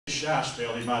shy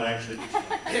spell, he might actually.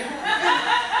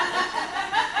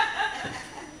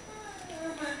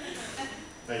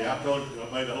 Hey, I told you,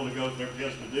 I made the Holy Ghost never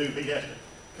tells him to do. He has to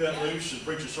cut loose and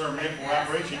preach a sermon before I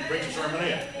preach. He can preach a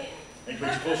sermonette. He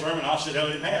preaches a full sermon, I'll sit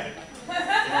down and have it.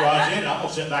 If God's in it, I'm going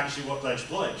to sit back and see what takes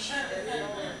place.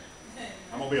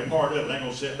 I'm going to be a part of it. I ain't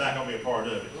going to sit back, I'll be a part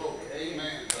of it.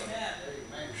 Amen.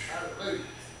 Amen.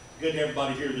 Good to have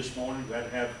everybody here this morning. Glad to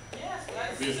have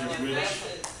visitors with us.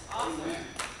 Awesome.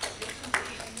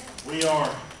 We are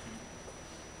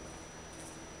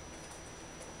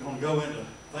going to go into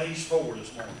phase 4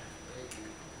 this morning.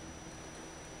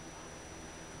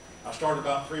 I started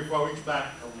about 3 or 4 weeks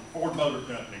back on the Ford Motor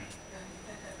Company.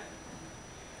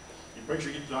 You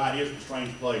preacher gets the ideas from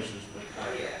strange places, but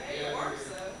it works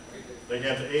though. they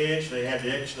have the Edge, they have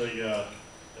the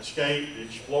Escape, the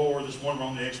Explorer. This one we're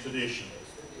on the Expedition.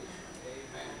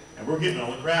 And we're getting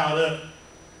a crowd up.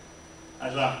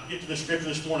 As I get to the scripture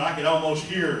this morning, I could almost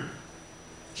hear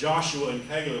Joshua and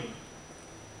Caleb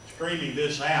screaming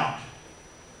this out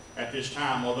at this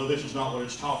time, although this is not what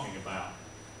it's talking about.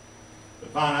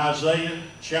 But find Isaiah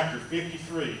chapter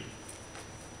 53, and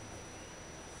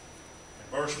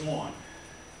verse 1.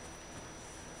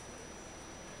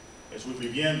 As we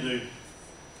begin to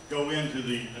go into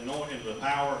the anointing, the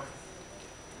power,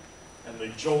 and the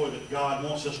joy that God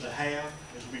wants us to have,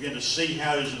 as we begin to see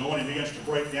how His anointing begins to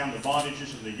break down the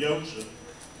bondages and the yokes of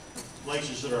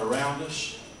places that are around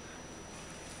us.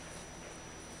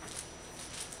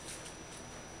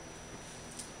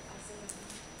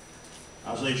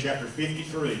 Isaiah chapter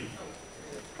 53,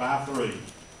 5-3,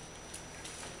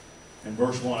 and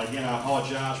verse 1. Again, I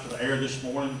apologize for the air this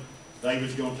morning.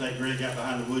 David's going to take Greg out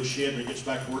behind the woodshed when he gets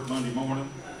back to work Monday morning.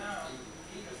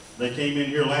 They came in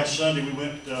here last Sunday. We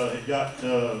went,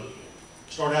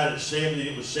 started out at 70.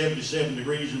 It was 77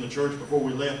 degrees in the church before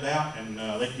we left out, and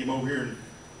they came over here and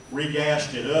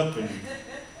regassed it up, and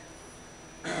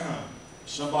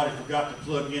somebody forgot to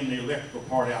plug in the electrical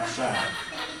part outside.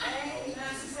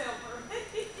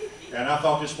 And I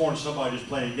thought this morning somebody was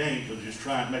playing games was just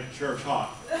trying to make the church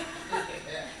hot.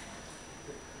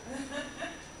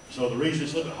 So the reason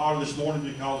it's a little bit hotter this morning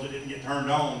is because it didn't get turned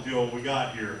on until we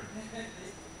got here.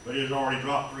 But it has already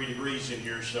dropped 3 degrees in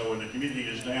here, so and the humidity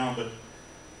is down. But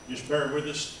just bear with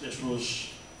us. This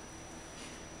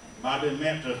might have been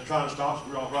meant to try to stop us.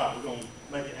 We're all right. We're going to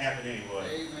make it happen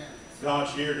anyway. Amen.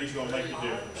 God's here and He's going to make the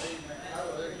difference.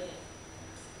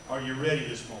 Are you ready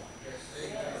this morning?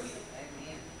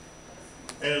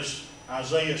 As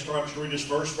Isaiah starts to read this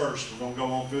first verse, we're going to go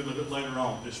on through it a little bit later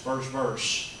on, this first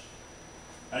verse.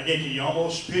 And again, can you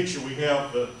almost picture, we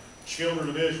have the children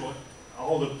of Israel,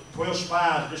 all the 12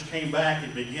 spies just came back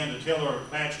and began to tell our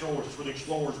bad stories. That's where the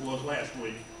explorers was last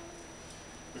week.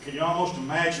 But can you almost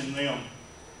imagine them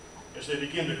as they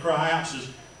begin to cry out, says,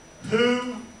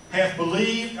 "Who hath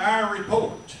believed our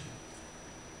report?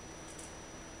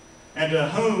 And to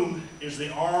whom is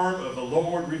the arm of the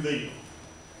Lord revealed?"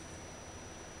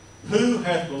 Who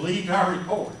hath believed our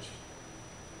report?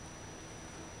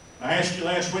 I asked you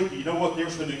last week, do you know what the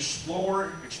difference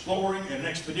between exploring and an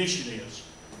expedition is?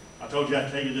 I told you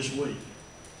I'd tell you this week.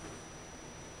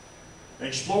 An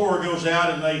explorer goes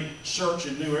out and they search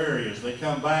in new areas. They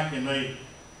come back and they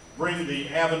bring the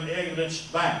evidence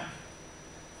back.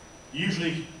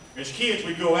 Usually, as kids,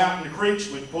 we go out in the creeks,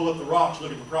 we pull up the rocks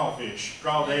looking for crawfish,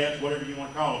 crawdads, whatever you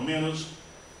want to call them, minnows.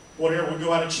 Whatever, we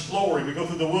go out exploring. We go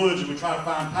through the woods and we try to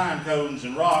find pine cones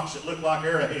and rocks that look like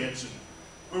arrowheads. And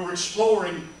we were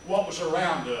exploring what was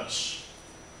around us.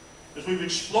 As we've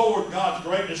explored God's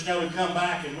greatness, now we come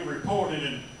back and we reported,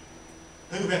 and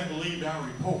who hath believed our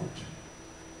report?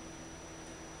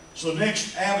 So the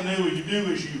next avenue you do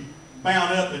is you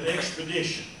mount up an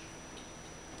expedition.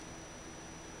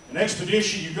 An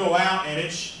expedition, you go out and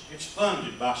it's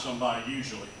funded by somebody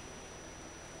usually.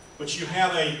 But you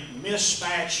have a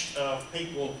mismatch of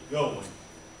people going.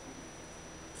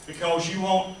 Because you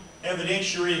want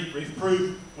evidentiary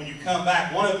proof when you come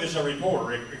back. One of them is a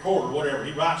recorder, whatever.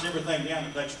 He writes everything down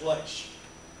that takes place.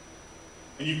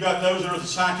 And you've got those that are the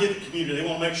scientific community. They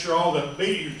want to make sure all the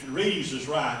readings is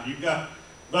right. You've got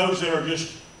those that are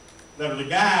the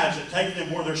guides that take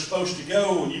them where they're supposed to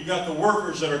go. And you've got the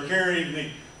workers that are carrying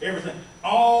everything.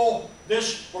 All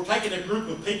this, we're taking a group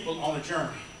of people on a journey.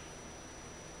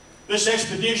 This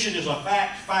expedition is a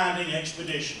fact-finding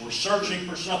expedition. We're searching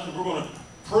for something. We're going to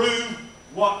prove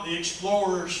what the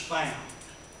explorers found.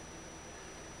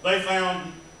 They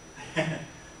found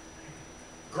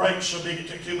grapes so big it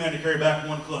took 2 men to carry back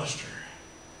one cluster.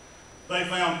 They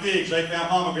found pigs. They found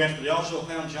pomegranates, but they also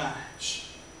found giants.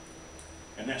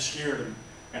 And that scared them.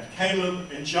 And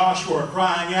Caleb and Joshua are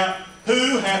crying out,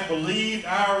 who hath believed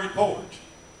our report?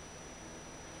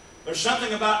 There's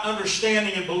something about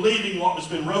understanding and believing what has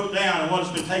been wrote down and what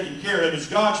has been taken care of, is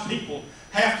God's people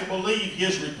have to believe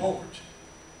His report.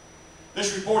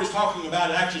 This report is talking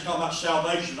about, actually talking about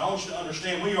salvation. I want you to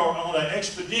understand we are on an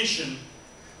expedition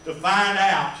to find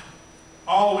out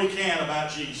all we can about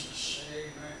Jesus.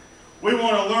 Amen. We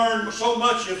want to learn so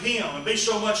much of Him and be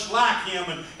so much like Him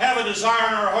and have a desire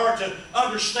in our heart to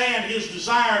understand His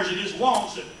desires and His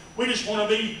wants. And we just want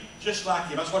to be just like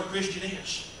Him. That's what a Christian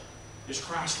is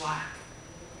Christ-like.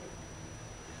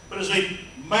 But as we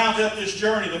mount up this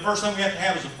journey, the first thing we have to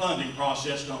have is a funding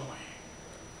process, don't we?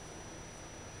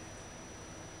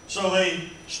 So they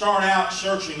start out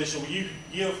searching. They said, will you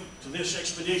give to this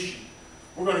expedition?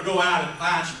 We're going to go out and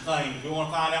find some things. We want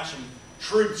to find out some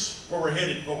truths where we're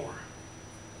headed for.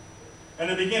 And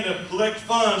they begin to collect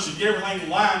funds and get everything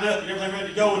lined up and everything ready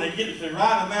to go, and they get the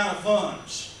right amount of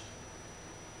funds.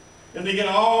 And they get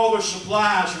all their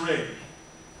supplies ready.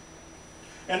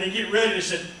 And they get ready. They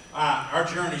said, our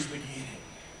journey's beginning.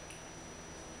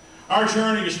 Our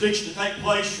journey is fixing to take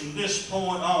place from this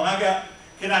point on.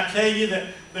 Can I tell you that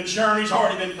the journey's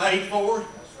already been paid for? That's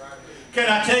right. Can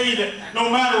I tell you that no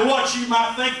matter what you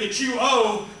might think that you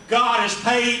owe, God has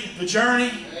paid the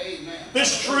journey? Amen.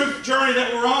 This truth journey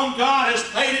that we're on, God has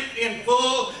paid it in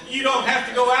full. You don't have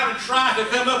to go out and try to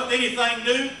come up with anything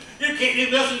new. You can't do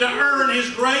nothing to earn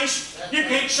His grace. You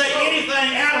can't say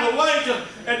anything out of the way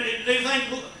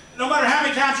no matter how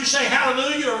many times you say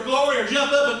hallelujah or glory or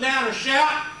jump up and down or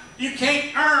shout, you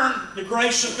can't earn the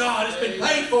grace of God. It's been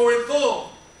paid for in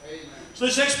full. Amen. So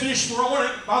this expedition we're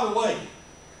on, by the way,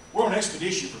 we're on an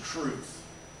expedition for truth.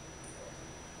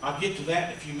 I'll get to that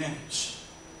in a few minutes.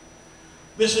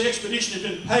 This expedition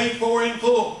has been paid for in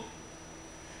full.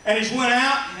 And He's went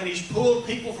out and He's pulled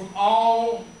people from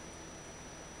all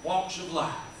walks of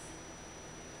life.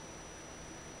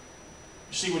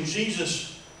 You see, when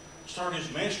Jesus started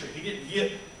His ministry, He didn't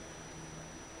get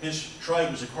His trade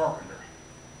as a carpenter.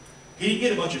 He didn't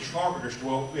get a bunch of carpenters to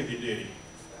work with Him, did He?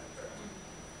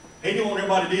 He didn't want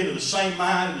everybody to be into the same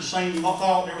mind and the same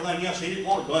thought and everything else. He didn't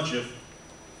want a bunch of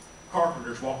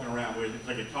carpenters walking around with Him.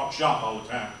 They could talk shop all the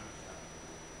time.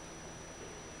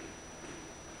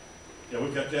 Yeah,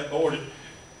 we cut that board at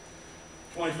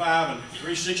 25 and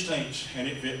 3/16 and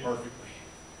it fit perfectly.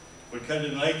 We cut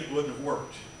it at 1/8, it wouldn't have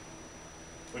worked.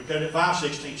 We cut it at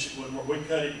 5/16, it wouldn't work. We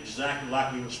cut it exactly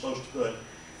like we were supposed to cut it.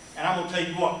 And I'm going to tell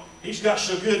you what, He's got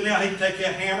so good now, He can take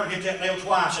that hammer, hit that nail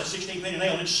twice, that 16-penny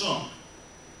nail, and it's sunk.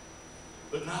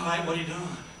 But no, that ain't what He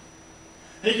done.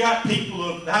 He got people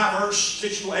of diverse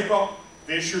situations. He brought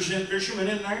fishermen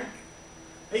in there.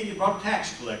 He brought a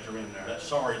tax collector in there. That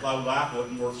sorry low life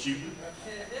wasn't worth shooting.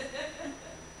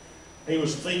 He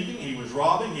was thieving, he was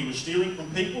robbing, he was stealing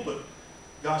from people, but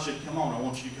God said, come on, I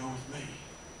want you to go with me.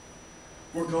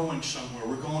 We're going somewhere.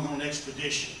 We're going on an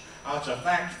expedition. It's a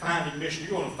fact-finding mission.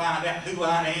 You're going to find out who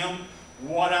I am, and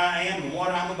what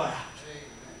I'm about.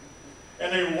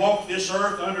 And they walked this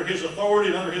earth under His authority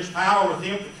and under His power with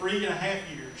Him for 3.5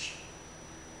 years.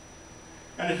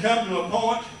 And they come to a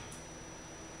point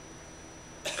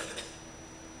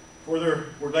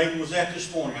where David was at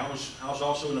this morning. I was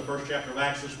also in the first chapter of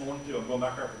Acts this morning too. I'm going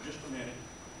back there for just a minute.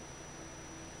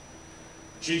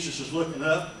 Jesus is looking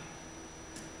up.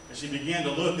 As He began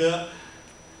to look up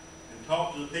and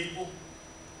talk to the people,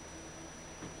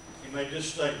 He made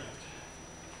this statement.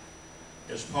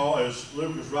 As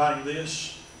Luke is writing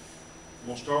this,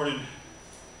 we'll start in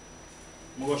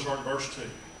verse 2,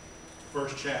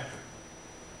 first chapter.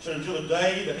 It said, until the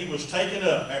day that He was taken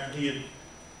up, after He had,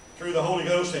 through the Holy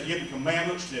Ghost, had given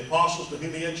commandments to the apostles to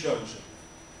whom He had chosen,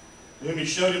 to whom He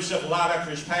showed Himself alive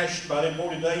after His passion by them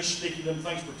 40 days, speaking them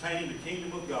things pertaining to the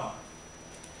kingdom of God.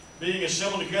 Being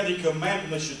assembled together, He commanded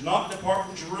them they should not depart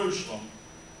from Jerusalem,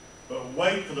 but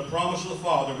wait for the promise of the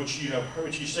Father, which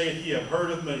He saith, ye have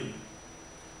heard of me.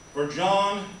 For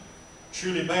John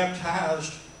truly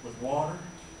baptized with water,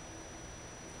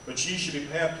 but ye shall be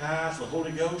baptized with the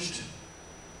Holy Ghost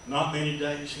not many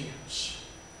days hence.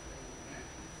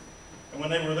 And when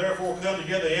they were therefore come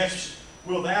together, they asked,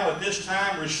 wilt thou at this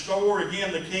time restore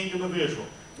again the kingdom of Israel?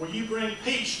 Will you bring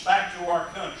peace back to our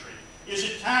country? Is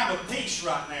it time of peace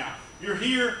right now? You're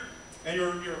here and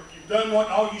you've done what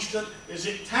all you stood. Is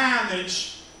it time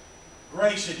that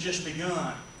grace had just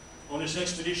begun on this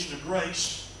expedition of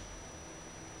grace?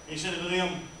 He said to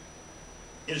them,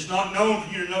 it is not known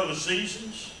for you to know the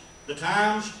seasons, the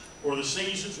times, or the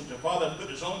seasons which the Father hath put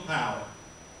in His own power.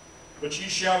 But ye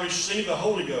shall receive the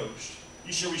Holy Ghost.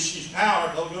 You shall receive power,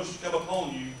 the Holy Ghost will come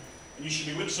upon you, and you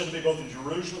shall be witnesses unto me both in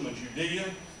Jerusalem and Judea,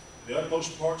 and the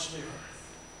uttermost parts of the earth.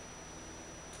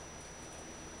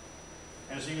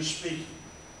 as he was speaking,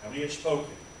 and he had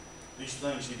spoken these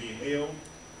things, he beheld,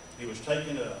 he was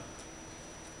taken up,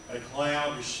 and a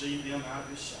cloud received him out of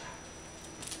his sight.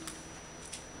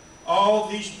 All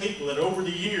these people that over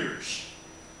the years,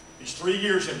 these 3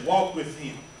 years, had walked with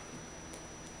him,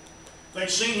 they'd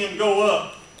seen him go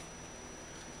up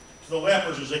to the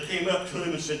lepers as they came up to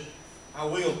him and said, I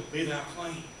will, be thou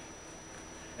clean.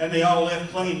 And they all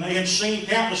left clean. They had seen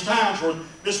countless times where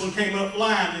this one came up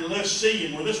blind and left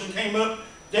seeing, where this one came up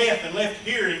deaf and left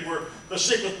hearing, where the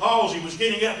sick with palsy was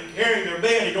getting up and carrying their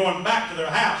bed and going back to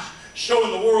their house,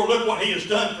 showing the world, look what he has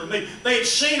done for me. They had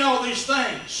seen all these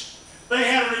things. They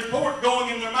had a report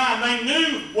going in their mind. They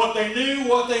knew what they knew,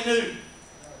 what they knew.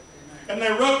 And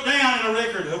they wrote down in a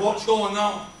record of what's going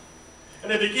on. And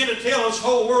they began to tell this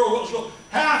whole world what was going on.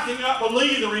 How can you not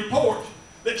believe the report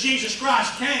that Jesus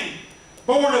Christ came,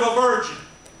 born of a virgin,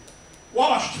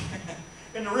 washed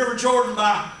in the River Jordan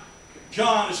by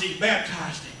John as he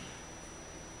baptized him?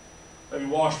 Maybe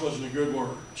washed wasn't a good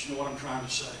word, but you know what I'm trying to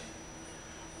say.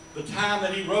 The time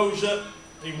that he rose up,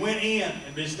 he went in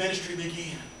and his ministry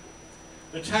began.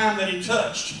 The time that he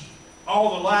touched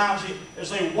all the lives,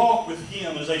 as they walked with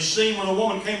him, as they seen when a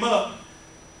woman came up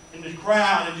in the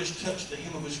crowd and just touched the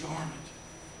hem of his garment.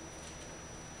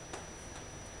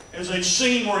 As they'd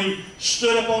seen where he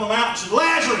stood up on the mountain and said,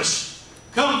 Lazarus,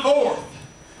 come forth.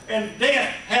 And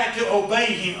death had to obey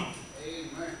him.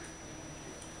 Amen.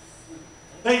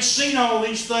 They'd seen all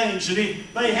these things, and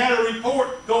they had a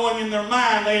report going in their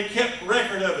mind. They had kept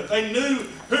record of it. They knew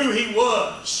who he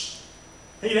was.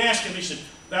 He'd ask him, he said,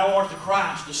 Thou art the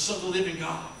Christ, the Son of the living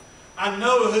God. I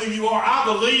know who you are. I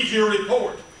believe your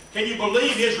report. Can you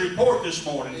believe his report this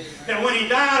morning? That when he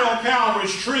died on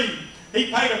Calvary's tree, he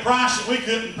paid a price that we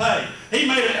couldn't pay. He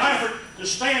made an effort to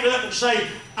stand up and say,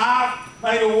 I've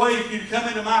made a way for you to come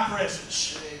into my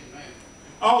presence. Amen.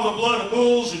 All the blood of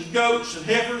bulls and goats and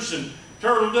heifers and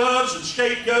turtle doves and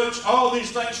scapegoats, all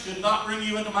these things could not bring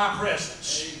you into my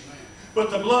presence. Amen. But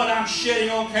the blood I'm shedding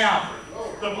on Calvary,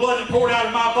 the blood that poured out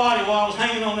of my body while I was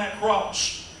hanging on that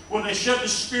cross, when they shoved the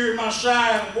spear in my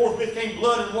side and forthwith came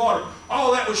blood and water,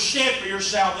 all that was shed for your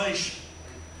salvation.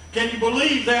 Can you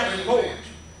believe that report?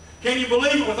 Can you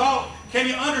believe it with all? Can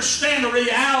you understand the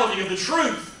reality of the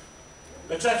truth?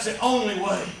 That's the only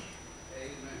way.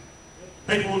 Amen.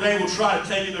 People today will try to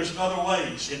tell you there's other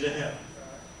ways into heaven.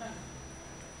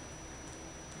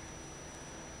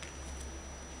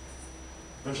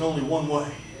 There's only one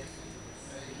way.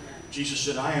 Jesus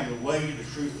said, I am the way, the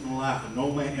truth, and the life, and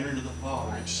no man enter into the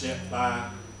Father except by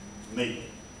me.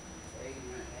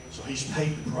 So he's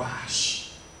paid the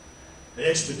price. The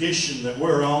expedition that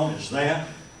we're on is that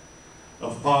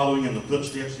of following in the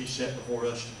footsteps he set before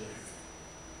us to do.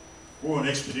 We're on an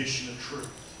expedition of truth.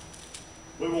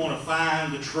 We want to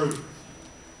find the truth.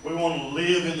 We want to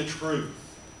live in the truth.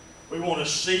 We want to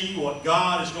see what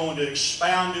God is going to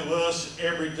expound to us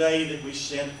every day that we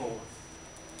send forth.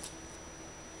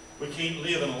 We can't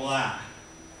live in a lie.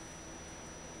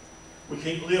 We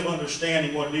can't live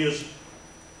understanding what it is.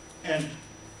 And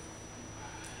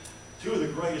two of the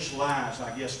greatest lies,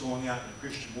 I guess, going out in the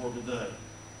Christian world today.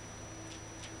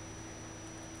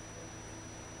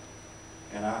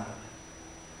 And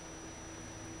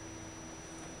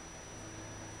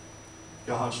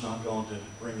God's not going to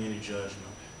bring any judgment.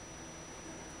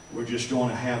 We're just going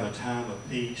to have a time of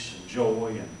peace and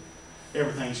joy, and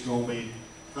everything's going to be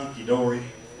hunky-dory.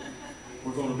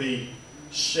 We're going to be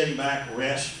sitting back,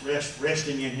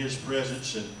 resting in his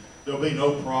presence, and there'll be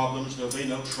no problems, there'll be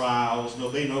no trials,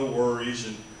 there'll be no worries.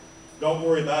 And don't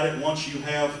worry about it. Once you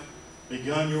have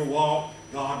begun your walk,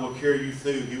 God will carry you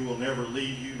through. He will never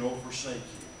leave you nor forsake you.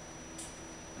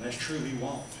 And that's true, he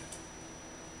won't.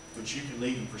 But you can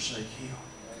leave and forsake him.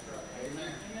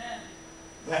 Amen.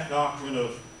 That doctrine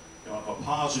of a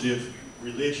positive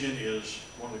religion is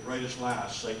one of the greatest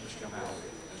lies Satan's come out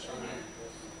with.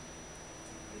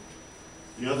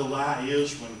 The other lie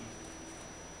is when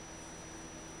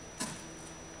I'm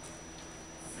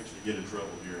fixing to get in trouble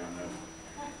here, I know.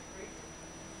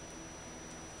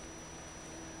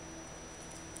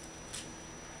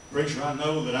 Preacher, I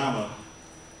know that I'm an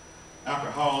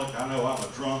alcoholic, I know I'm a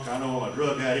drunk, I know I'm a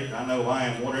drug addict, I know I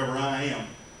am whatever I am.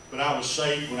 But I was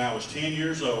saved when I was 10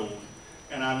 years old,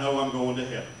 and I know I'm going to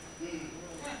heaven.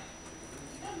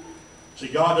 See,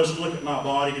 God doesn't look at my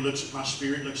body, he looks at my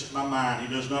spirit, he looks at my mind.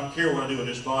 He does not care what I do in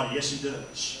this body. Yes, he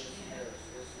does.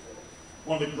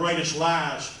 One of the greatest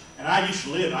lies, and I used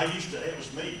to live, it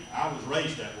was me. I was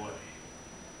raised that way.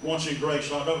 Once in grace,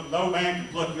 so no man can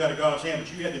pluck you out of God's hand,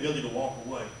 but you have the ability to walk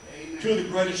away. Amen. Two of the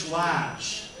greatest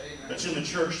lies that's in the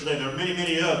church today. There are many,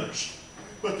 many others.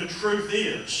 But the truth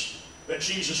is that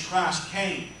Jesus Christ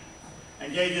came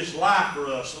and gave His life for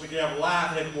us so we could have life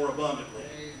and have it more abundantly.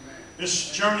 Amen.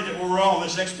 This journey that we're on,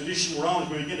 this expedition we're on, as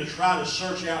we begin to try to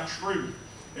search out truth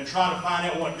and try to find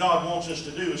out what God wants us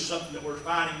to do, is something that we're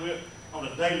fighting with on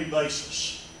a daily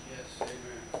basis. Yes,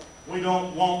 amen. We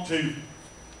don't want to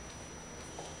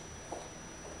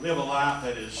live a life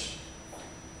that is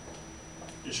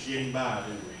just getting by,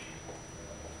 do we?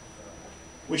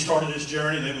 We started this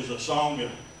journey. There was a song that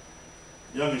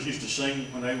youngest used to sing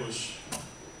when they was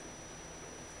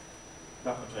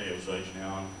about Mateo's age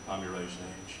now. I'm your age.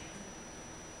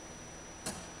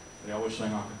 They always sing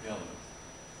a cappella.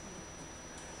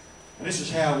 And this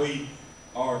is how we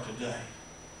are today.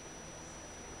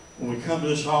 When we come to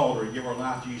this altar and give our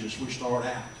life to Jesus, we start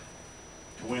out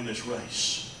to win this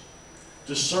race,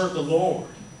 to serve the Lord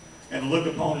and look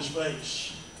upon His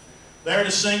face, there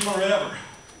to sing forever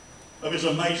of His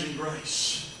amazing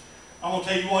grace. I'm going to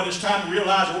tell you what, it's time to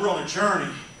realize that we're on a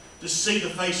journey to see the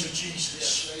face of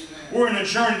Jesus. Yes, we're in a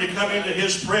journey to come into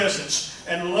His presence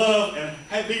and love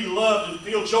and be loved and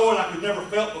feel joy like we've never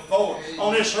felt before. Amen.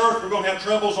 On On this earth, we're going to have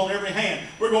troubles on every hand.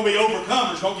 We're going to be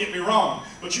overcomers, don't get me wrong.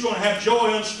 But you're going to have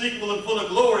joy unspeakable and full of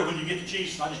glory when you get to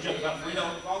Jesus. I just jumped about $3.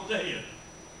 I'll tell you.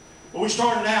 But we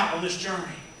started out on this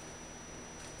journey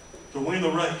to win the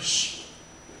race.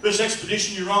 This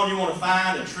expedition you're on, you want to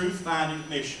find a truth-finding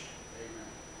mission. Amen.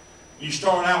 You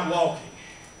start out walking.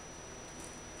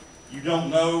 You don't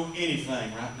know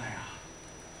anything right now.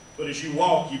 But as you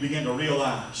walk, you begin to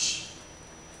realize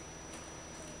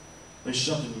there's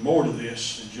something more to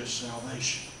this than just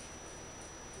salvation.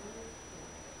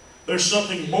 There's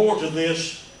something more to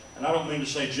this, and I don't mean to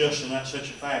say just in that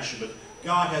such a fashion, but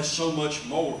God has so much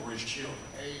more for His children.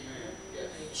 Amen. Yes.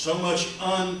 So much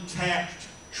untapped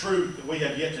truth that we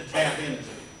have yet to tap into. Amen.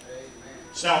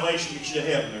 Salvation gets you to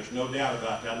heaven. There's no doubt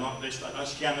about that. That's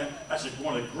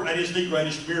one of that is the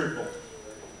greatest miracle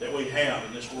that we have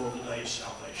in this world today is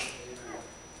salvation.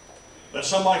 That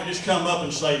somebody can just come up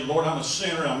and say, Lord, I'm a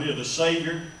sinner. I'm in need of a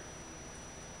Savior.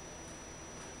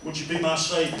 Would you be my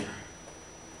Savior?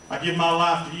 I give my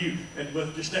life to you. And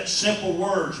with just that simple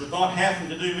words, with not having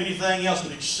to do anything else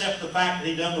but accept the fact that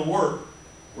He done the work,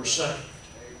 we're saved.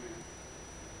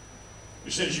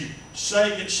 He said, as you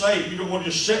get saved, you don't want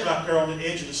to just sit right there on the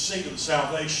edge of the seat of the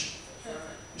salvation.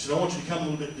 He said, I want you to come a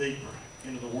little bit deeper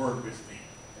into the Word with me.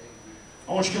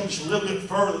 I want you to come just a little bit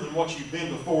further than what you've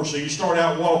been before. So you start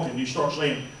out walking, you start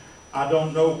saying, I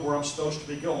don't know where I'm supposed to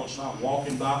be going, so I'm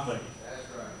walking by faith. That's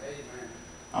right. Amen.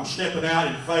 I'm stepping out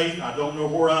in faith. I don't know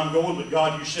where I'm going, but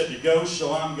God, you said to go,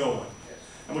 so I'm going. Yes.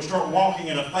 And we start walking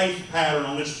in a faith pattern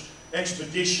on this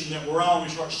expedition that we're on. We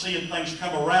start seeing things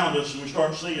come around us, and we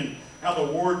start seeing how the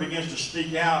Word begins to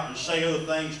speak out and say other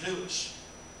things to us.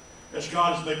 As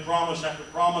God has made promise after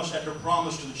promise after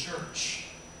promise to the church.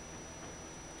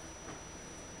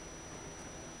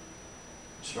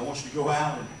 So I want you to go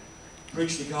out and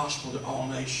preach the gospel to all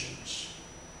nations.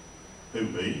 Who,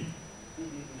 me?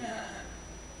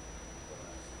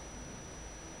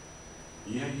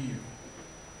 Yeah, you.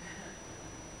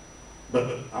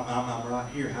 But I'm right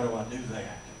here. How do I do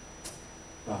that?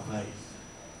 By faith.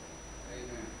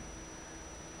 Amen.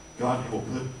 God will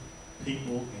put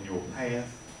people in your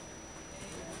path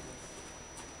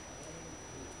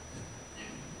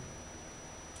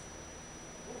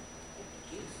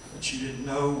that you didn't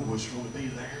know was going to be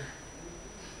there.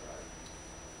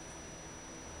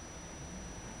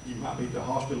 You might be at the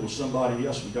hospital with somebody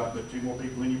else and God put 2 more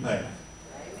people in your path.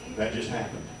 That just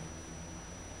happened.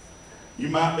 You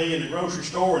might be in the grocery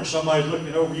store and somebody's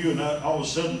looking over you and all of a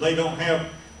sudden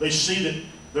they see that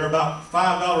they're about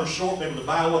 $5 short, they're able to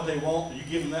buy what they want, and you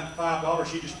give them that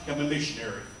 $5, you just become a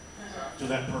missionary to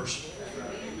that person.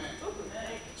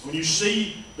 When you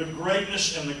see the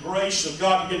greatness and the grace of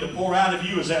God begin to pour out of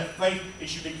you as that faith,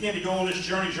 as you begin to go on this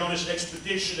journey, on this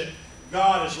expedition that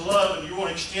God is love, and you want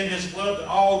to extend His love to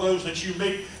all those that you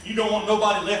meet, you don't want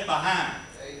nobody left behind.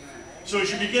 Amen. So as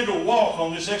you begin to walk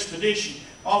on this expedition,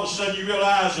 all of a sudden you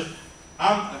realize that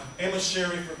I'm an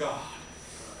emissary for God.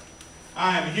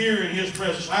 I am here in His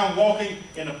presence. I am walking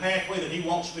in the pathway that He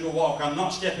wants me to walk. I'm not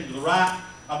stepping to the right.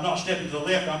 I'm not stepping to the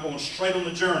left. I'm going straight on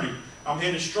the journey. I'm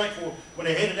headed straight for, when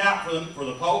they headed out for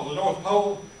the pole, the North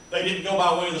Pole, they didn't go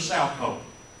by way of the South Pole.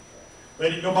 They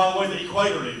didn't go by the way of the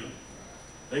equator even.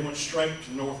 They went straight to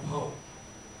the North Pole.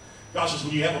 God says,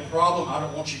 when you have a problem, I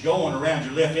don't want you going around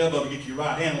your left elbow to get to your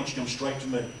right hand. I want you to come straight to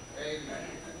me. Amen.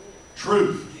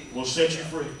 Truth will set you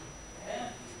free.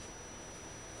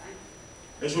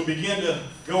 As we begin to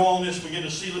go on this, we begin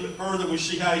to see a little bit further, we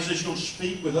see how He says you'll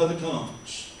speak with other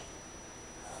tongues.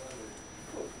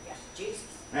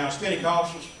 Now, as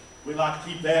Pentecostals, we like to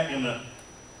keep that in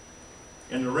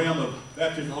In the realm of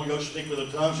baptism, the Holy Ghost speaks with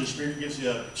the tongues, the Spirit gives the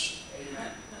utterance.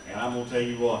 Amen. And I'm going to tell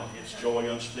you what, it's joy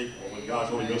unspeakable when God's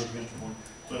Holy Ghost begins to pour.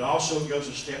 But it also goes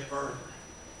a step further.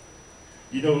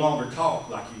 You no longer talk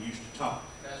like you used to talk.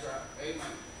 That's right. Amen.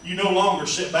 You no longer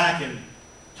sit back and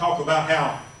talk about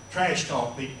how trash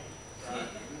talk people. Right.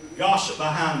 Gossip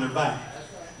behind their back.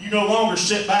 That's right. You no longer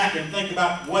sit back and think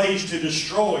about ways to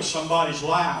destroy somebody's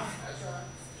life. That's right.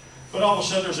 But all of a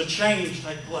sudden there's a change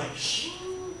take place.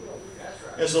 That's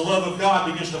right. As the love of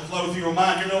God begins to flow through your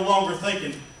mind, you're no longer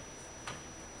thinking,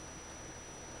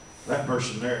 that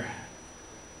person there,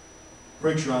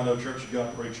 preacher I know, Church of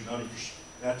God preacher, I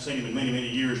haven't seen him in many, many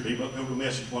years, but he wrote a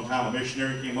message one time. A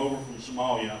missionary came over from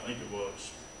Somalia, I think it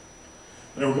was.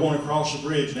 And they were going across the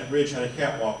bridge, and that bridge had a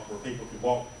catwalk where people could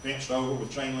walk fenced over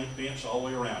with chain link fence all the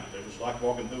way around it. It was like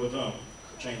walking through a tunnel,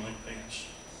 a chain link fence.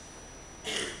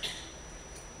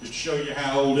 Just to show you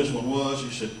how old this one was, he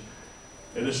said,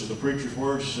 and this is the preacher's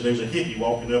words, he said there was a hippie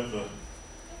walking up the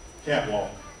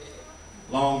catwalk.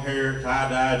 Long hair,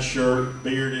 tie-dyed shirt,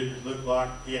 bearded, looked like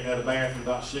he hadn't had a bath in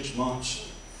about 6 months.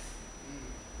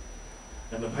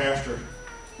 And the pastor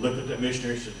looked at that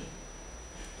missionary and said,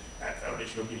 I thought they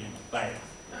should go get him a bath,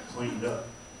 cleaned up.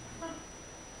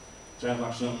 Sounds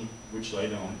like something we'd say,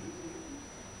 don't it?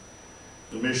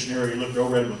 The missionary looked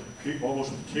over at him with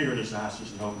almost with a tear in his eyes and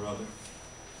said, no, brother,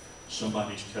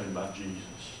 somebody's telling about Jesus.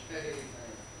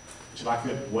 He said, I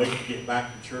couldn't wait to get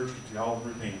back to church to y'all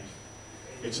repent.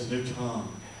 It's a new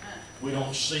tongue. We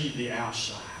don't see the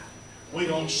outside. We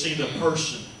don't see the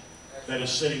person that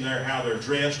is sitting there, how they're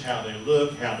dressed, how they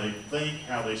look, how they think,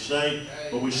 how they say,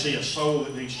 but we see a soul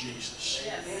that needs Jesus.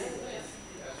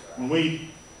 When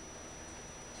we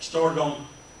started on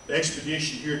the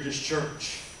expedition here at this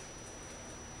church,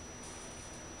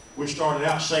 we started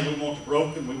out saying we want the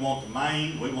broken, we want the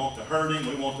maimed, we want the hurting,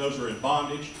 we want those who are in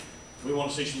bondage. We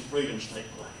want to see some freedoms take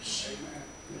place.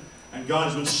 And God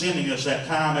has been sending us that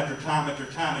time after time after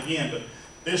time again. But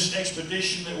this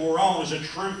expedition that we're on is a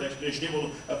truth expedition. It will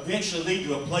eventually lead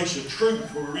to a place of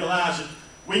truth where we realize that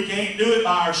we can't do it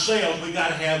by ourselves. We've got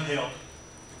to have help.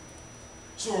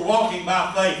 So we're walking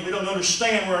by faith. We don't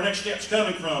understand where our next step's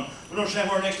coming from. We don't understand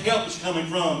where our next help is coming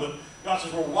from. But God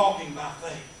says we're walking by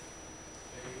faith.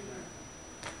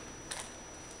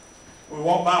 We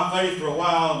walk by faith for a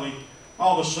while, and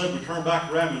all of a sudden we turn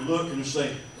back around and look and we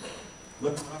say,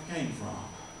 look where I came from.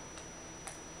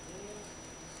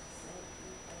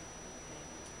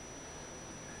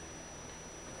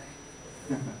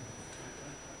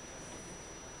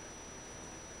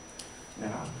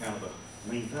 Man, I was kind of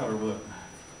a mean feller, wasn't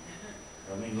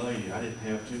I? Or a mean lady. I didn't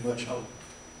have too much hope.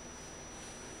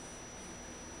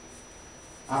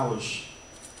 I was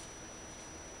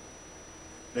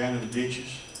down in the ditches.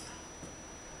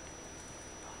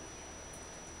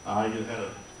 I had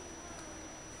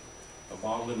a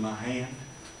bottle in my hand.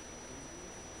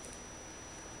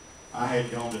 I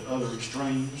had gone to other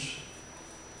extremes.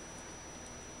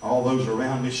 All those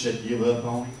around me said, give up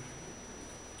on him.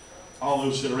 All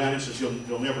those that around me said,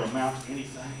 you'll never amount to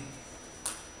anything.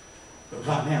 But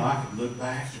right now, I can look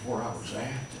back to where I was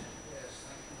at.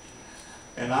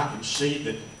 And I can see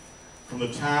that from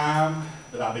the time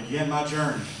that I began my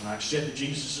journey, when I accepted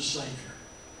Jesus as Savior,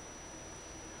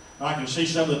 I can see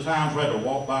some of the times where I had to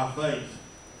walk by faith.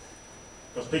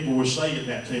 Because people were saying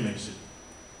that to me. They said,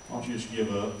 why don't you just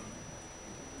give up?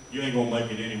 You ain't going to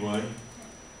make it anyway.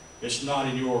 It's not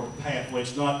in your pathway.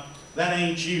 It's not, that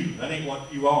ain't you. That ain't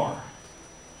what you are.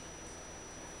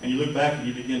 And you look back and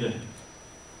you begin to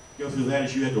go through that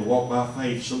as you had to walk by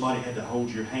faith. Somebody had to hold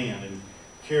your hand and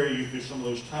carry you through some of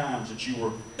those times that you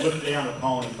were looked down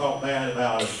upon and thought bad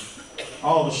about it.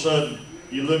 All of a sudden,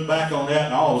 you look back on that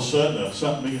and all of a sudden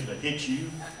something begins to hit you.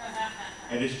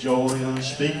 And it's joy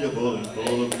unspeakable and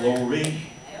full of glory.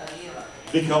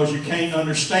 Because you can't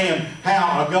understand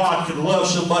how a God could love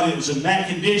somebody that was in that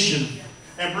condition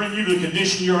and bring you to the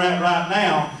condition you're at right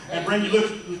now and bring you,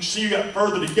 look, see you got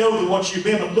further to go than what you've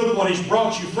been, but look at what He's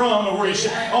brought you from and where He's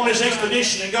on this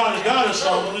expedition that God has got us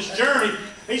on this journey.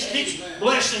 He keeps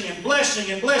blessing and blessing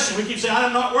and blessing. We keep saying,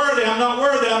 I'm not worthy, I'm not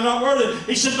worthy, I'm not worthy.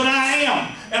 He said, but I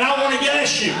am. And I want to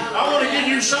bless you. I want to give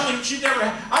you something that you've never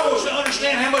had. I want you to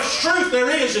understand how much truth there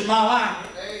is in my life.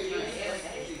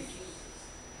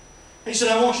 He said,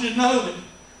 I want you to know that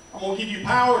I'm going to give you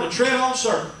power to tread on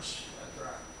serpents.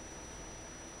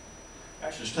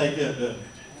 That's just take up, doesn't it?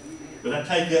 But that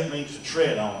take up means to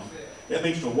tread on. That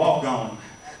means to walk on.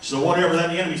 So whatever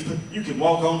that enemy's put, you can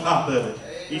walk on top of it.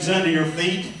 He's under your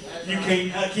feet. You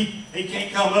can't he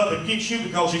can't come up and get you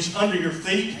because he's under your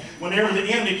feet. Whenever the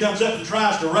enemy comes up and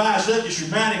tries to rise up, just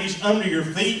remind him he's under your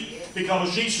feet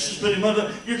because Jesus has put him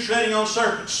under. You're treading on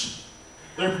serpents.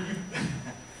 They're,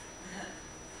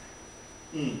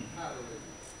 Hallelujah.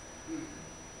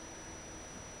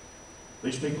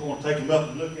 these people want to take them up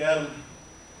and look at them.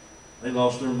 They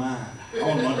lost their mind. I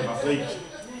want them under my feet.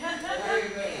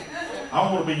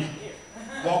 I want to be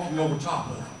walking over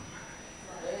top of them.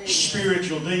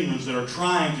 Spiritual demons that are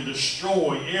trying to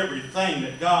destroy everything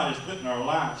that God has put in our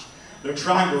lives. They're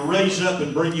trying to raise up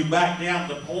and bring you back down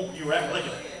to the point you were at. They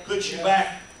can put you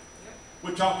back.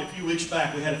 We talked a few weeks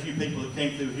back. We had a few people that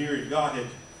came through here, and God had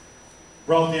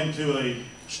brought them to a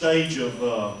stage of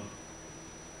the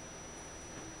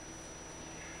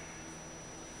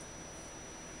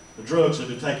drugs had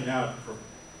been taken out for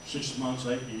 6 months,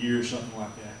 8 years, something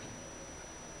like that.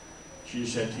 She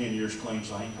just had 10 years clean,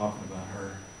 so I ain't talking about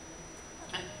her.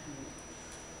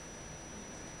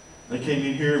 They came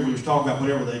in here and we was talking about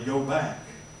whenever they go back,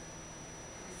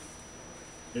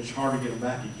 it's hard to get them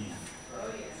back again.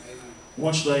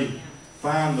 Once they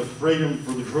find the freedom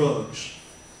for the drugs,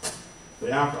 the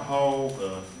alcohol,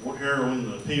 the heroin,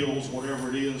 the pills, whatever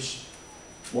it is,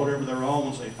 whatever they're on,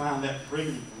 once they find that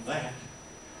freedom from that,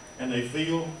 and they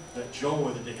feel that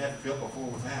joy that they hadn't felt before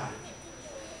without it,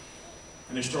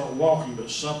 and they start walking,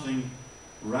 but something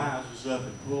rises up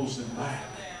and pulls them back.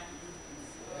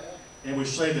 And we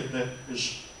say that that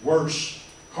is worse,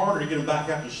 harder to get them back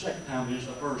out the second time than it is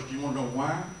the first. Do you want to know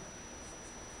why?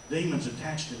 Demons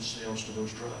attach themselves to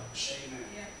those drugs.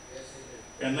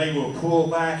 And they will pull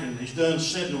back, and he's done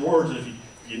said the words that if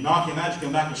you knock him out, you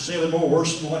come back with 7 more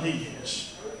worse than what he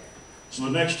is. So the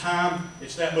next time,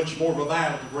 it's that much more of a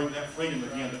battle to bring that freedom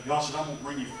again. But God said, I'm going to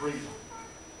bring you freedom.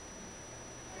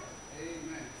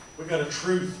 We've got a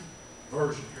truth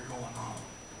version here going on.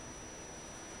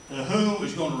 Now, who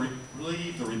is going to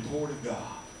believe the report of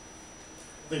God?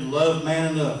 They loved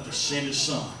man enough to send his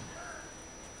son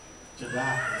to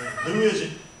die for them. Who is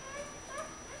it?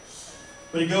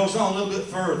 But he goes on a little bit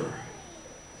further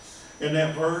in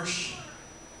that verse.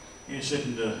 And he said,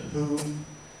 to whom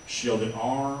shall the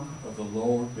arm of the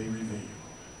Lord be revealed?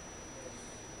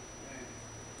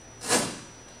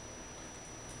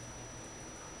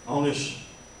 On this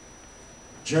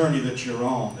journey that you're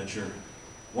on, that you're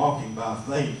walking by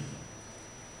faith,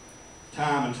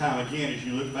 time and time again, as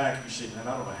you look back, you say, man,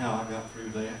 I don't know how I got through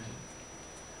that.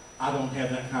 I don't have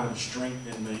that kind of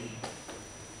strength in me.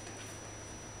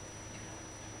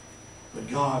 But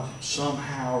God,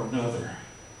 somehow or another,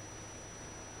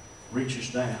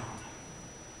 reaches down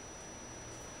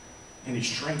and he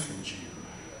strengthens you.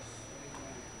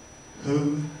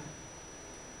 Who?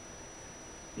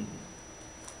 In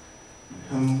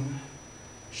whom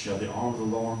shall the arm of the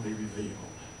Lord be revealed?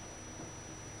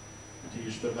 Until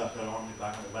you stood about that arm,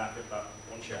 back on the back of about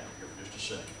one chapter here for just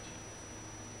a second.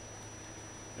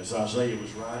 As Isaiah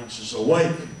was writing, it says,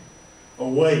 awake,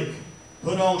 awake,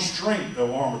 put on strength,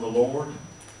 O arm of the Lord.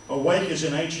 Awake as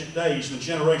in ancient days, in the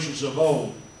generations of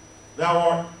old.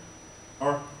 Thou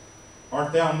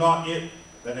art thou not it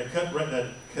that had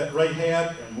cut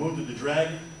Rahab and wounded the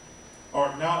dragon?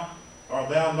 Art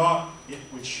thou not it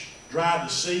which dried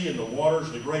the sea and the waters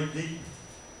of the great deep?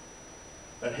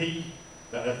 That he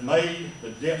that hath made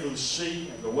the depth of the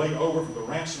sea and the way over for the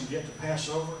ransom yet to pass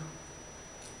over?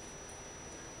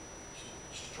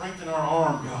 Strengthen our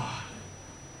arm, God.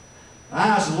 The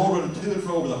eyes of the Lord are to and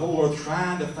fro over the whole earth,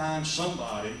 trying to find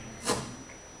somebody that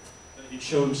he can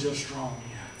show himself strong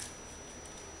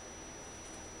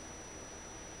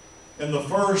in. And the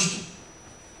first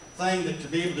thing that to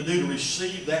be able to do to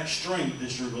receive that strength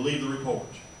is to believe the report.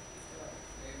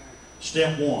 Amen.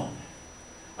 Step one.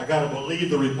 I got to believe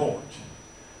the report.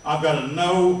 I've got to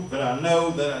know that I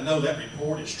know that I know that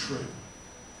report is true.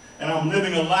 And I'm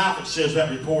living a life that says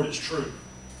that report is true.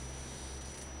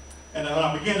 And when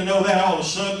I begin to know that, all of a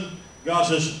sudden, God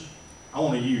says, I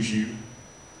want to use you.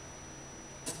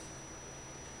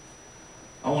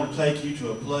 I want to take you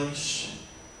to a place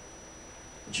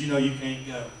that you know you can't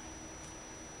go.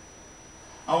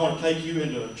 I want to take you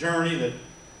into a journey that,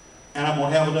 and I'm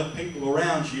going to have enough people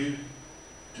around you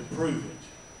to prove it.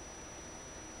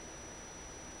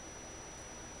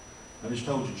 I just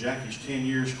told you, Jackie's 10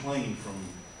 years clean from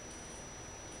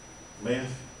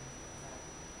meth,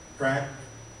 crack,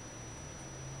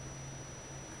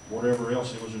 whatever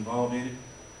else that was involved in it.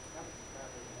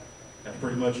 That's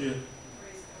pretty much it.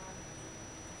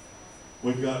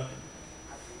 We've got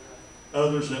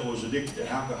others that was addicted to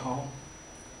alcohol.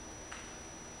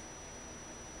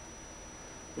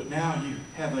 But now you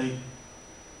have a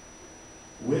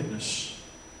witness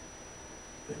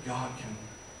that God can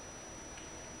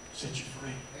set you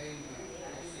free.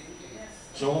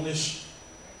 So on this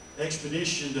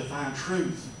expedition to find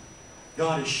truth,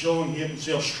 God is showing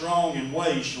himself strong in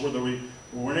ways where the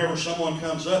Whenever someone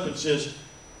comes up and says,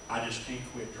 I just can't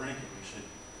quit drinking, we said,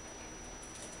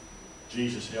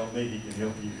 Jesus help me, He can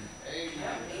help you.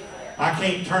 Amen. I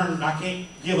can't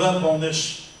give up on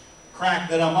this crack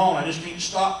that I'm on. I just can't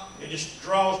stop. It just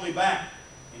draws me back.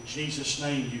 In Jesus'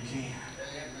 name, you can.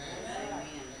 Amen.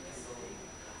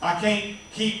 I can't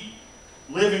keep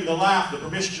living the life, the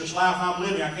promiscuous life I'm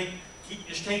living. I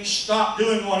just can't stop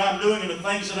doing what I'm doing and the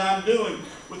things that I'm doing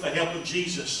with the help of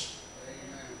Jesus.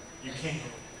 Amen. You can.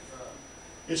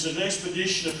 It's an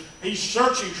expedition of, He's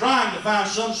searching, trying to find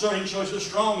some sort He shows us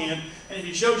strong in. And if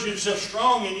He shows you Himself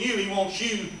strong in you, He wants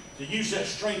you to use that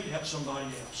strength to help somebody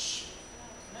else.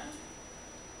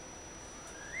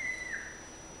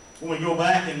 When we go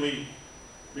back and we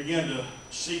begin to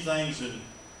see things, and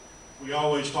we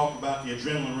always talk about the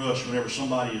adrenaline rush whenever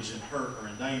somebody is in hurt or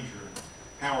in danger, and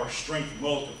how our strength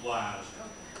multiplies,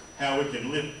 how we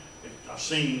can lift. I've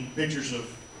seen pictures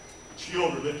of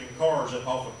children lifting cars up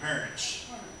off of parents.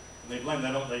 And they blame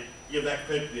that on, they give that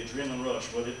credit to the adrenaline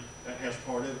rush. Well, that has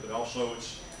part of it, but also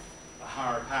it's a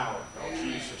higher power called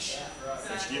Jesus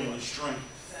that's given the strength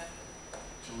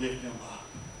to lift them up.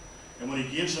 And when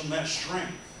He gives them that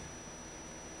strength,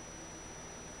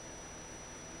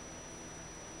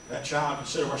 that child can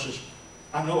sit there and says,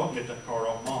 I know I can get that car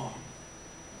off Mom.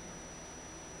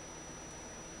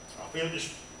 I feel it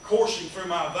just coursing through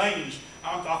my veins.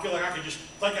 I feel like I could just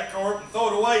take that car up and throw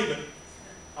it away, but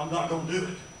I'm not going to do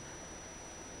it.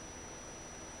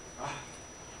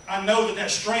 I know that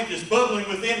that strength is bubbling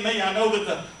within me. I know that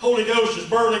the Holy Ghost is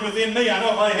burning within me. I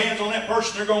know if I lay hands on that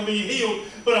person, they're going to be healed,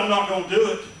 but I'm not going to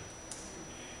do it.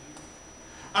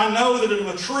 I know that in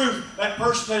the truth, that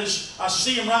person that is, I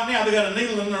see them right now, they got a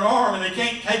needle in their arm and they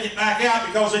can't take it back out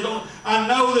because they don't. I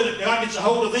know that if God gets a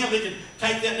hold of them, they can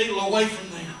take that needle away from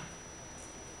them.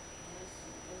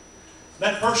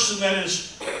 That person that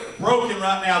is broken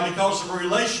right now because of a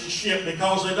relationship,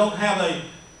 because they don't have a,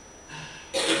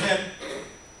 we've had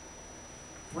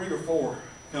 3 or 4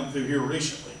 come through here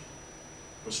recently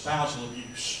with spousal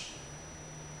abuse.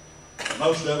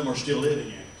 Most of them are still living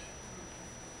in it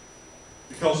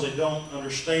because they don't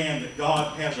understand that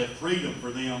God has a freedom for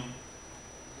them.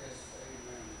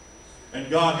 And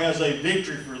God has a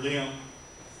victory for them.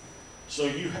 So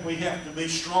we have to be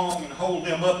strong and hold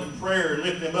them up in prayer and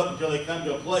lift them up until they come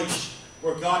to a place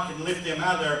where God can lift them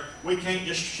out of there. We can't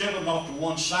just shove them off to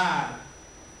one side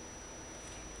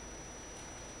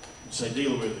and say,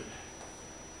 deal with it.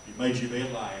 You made your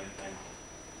bed, lie in it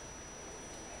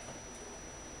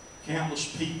now.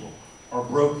 Countless people are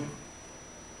broken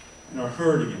and are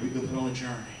hurting, and we've been put on a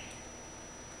journey.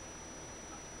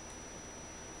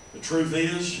 The truth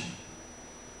is,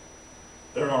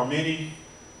 there are many,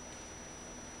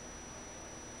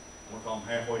 I'm going to call them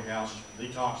halfway houses,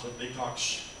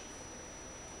 detox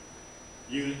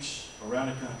units around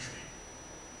the country.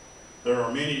 There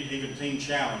are many, even Teen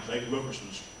Challenge, David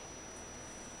Wilkerson's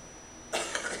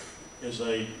is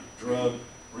a drug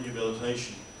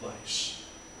rehabilitation place.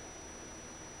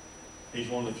 He's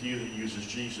one of the few that uses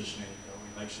Jesus in it, though.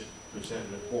 He makes it, puts that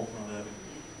at the forefront of it.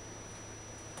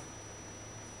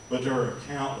 But there are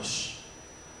countless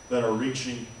that are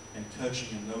reaching and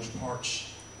touching in those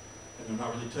parts, and they're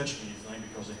not really touching anything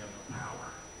because they have no power.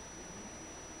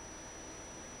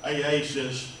 AA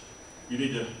says you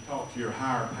need to talk to your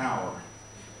higher power.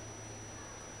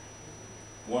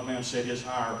 One man said his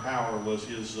higher power was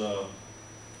his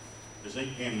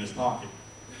ink pen in his pocket.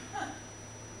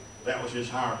 That was his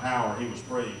higher power he was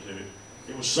praying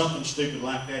to. It was something stupid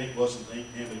like that. It wasn't the ink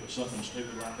pen, but it was something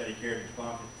stupid like that he carried in his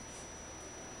pocket.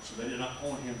 So they did not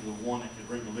point him to the one that could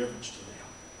bring deliverance to them.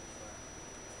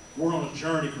 We're on a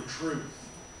journey for truth.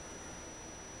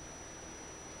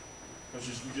 Because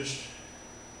as we just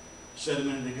said a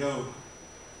minute ago,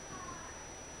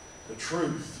 the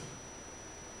truth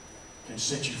can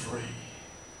set you free.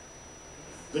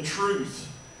 The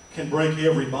truth can break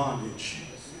every bondage.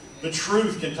 The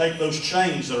truth can take those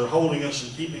chains that are holding us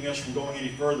and keeping us from going any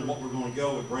further than what we're going to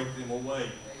go and break them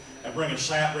away and bring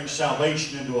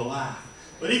salvation into a life.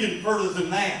 But even further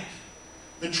than that,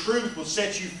 the truth will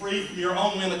set you free from your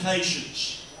own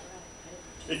limitations.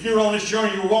 If you're on this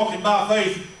journey, you're walking by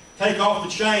faith, take off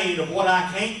the chain of what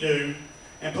I can't do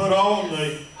and put on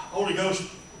the Holy Ghost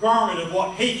garment of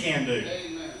what He can do.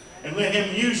 Amen. And let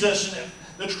Him use us. And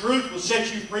the truth will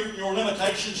set you free from your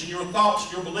limitations and your thoughts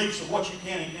and your beliefs of what you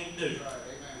can and can't do. Right.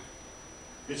 Amen.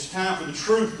 It's time for the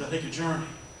truth to take a journey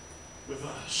with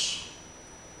us.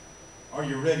 Are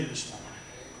you ready this morning?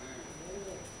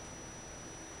 Amen.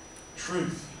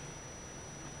 Truth.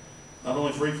 Not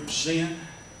only free from sin,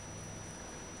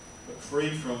 but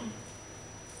free from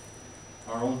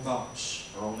our own thoughts,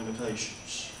 our own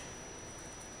limitations.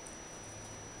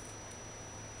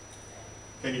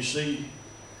 Can you see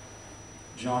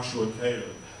Joshua and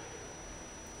Caleb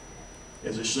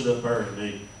as they stood up there and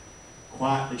they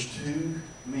quiet these two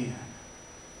men?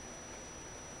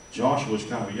 Joshua was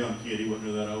kind of a young kid. He wasn't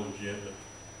really that old yet,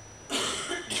 but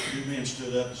these two men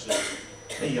stood up and said,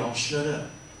 "Hey, y'all, shut up.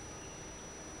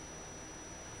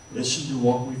 Listen to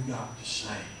what we've got to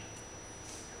say."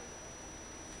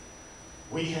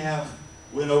 We have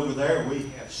went over there. We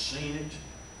have seen it.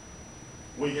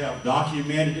 We have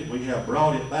documented it. We have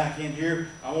brought it back in here.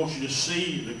 I want you to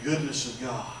see the goodness of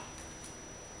God.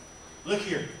 Look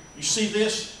here. You see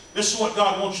this? This is what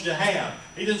God wants you to have.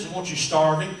 He doesn't want you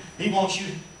starving. He wants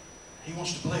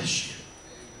to bless you.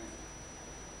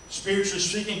 Spiritually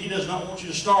speaking, He does not want you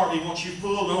to starve. He wants you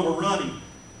full and overrunning.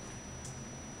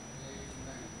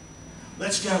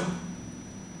 Let's go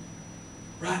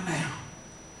right now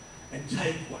and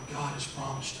take what God has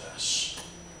promised us.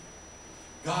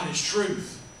 God is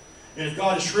truth. And if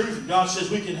God is truth and God says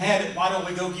we can have it, why don't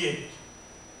we go get it?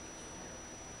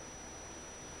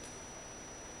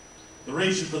 The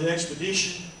reason for the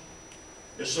expedition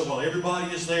is so while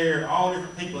everybody is there, all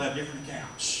different people have different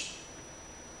accounts.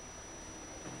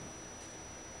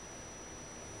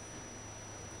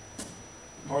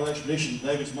 Part of the expedition,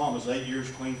 David's mom was 8 years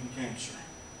clean from cancer.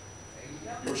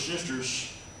 Your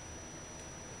sister's,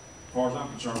 as far as I'm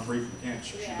concerned, free from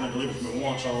cancer. She's been delivered from it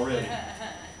once already.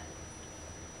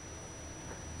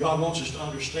 God wants us to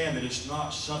understand that it's not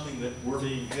something that we're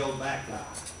being held back by.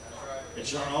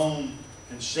 It's our own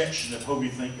conception of who we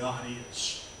think God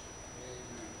is.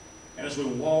 And as we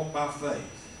walk by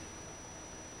faith,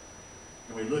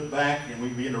 and we look back and we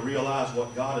begin to realize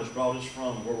what God has brought us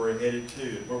from, where we're headed to,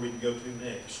 and where we can go to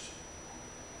next.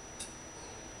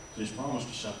 So He's promised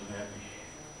us something, hasn't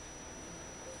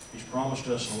He? He's promised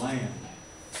us a land.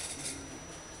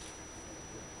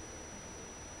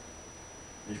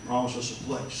 He's promised us a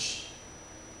place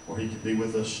where He can be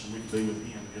with us and we can be with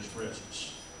Him in His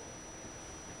presence.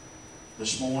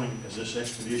 This morning, as this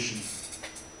expedition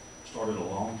started a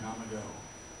long time ago,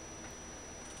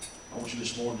 I want you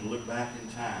this morning to look back in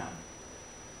time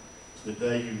to the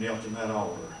day you knelt in that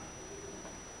altar.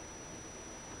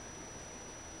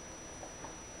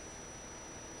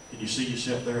 Can you see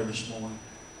yourself there this morning?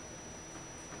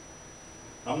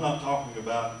 I'm not talking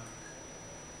about,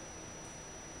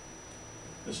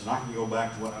 listen, I can go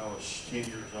back to when I was 10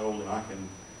 years old and I can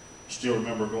still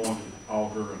remember going to the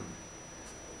altar and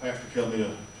the pastor told me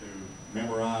to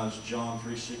memorize John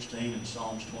 3:16 and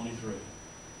Psalms 23.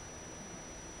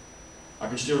 I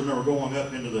can still remember going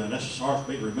up into the, and that's hard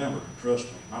for me to remember, trust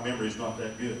me. My memory's not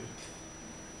that good.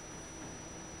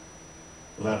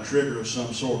 Without a trigger of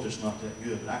some sort, it's not that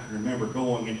good. But I can remember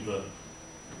going into the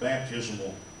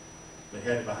baptismal, they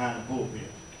had it behind the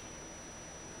pulpit,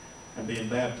 and being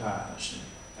baptized,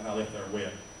 and I left there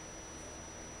wet.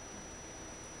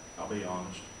 I'll be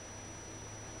honest.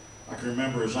 I can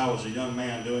remember as I was a young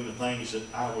man doing the things that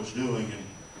I was doing and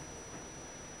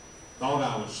thought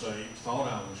I was saved,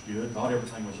 thought I was good, thought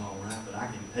everything was all right, but I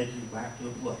can take you back to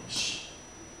the place.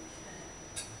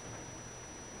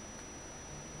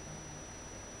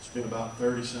 It's been about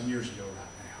 30-some years ago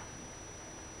right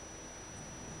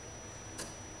now.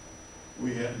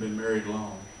 We hadn't been married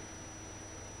long.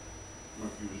 I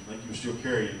think you were still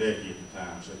carrying Becky at the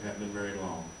time, so it hadn't been very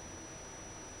long.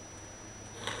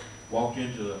 Walked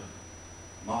into the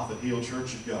Moffett Hill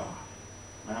Church of God,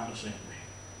 Mountain Assembly.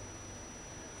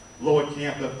 Lloyd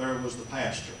Camp up there was the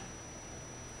pastor.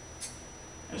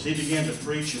 As he began to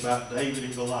preach about David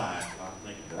and Goliath, I'm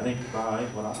thinking, that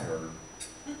ain't what I heard.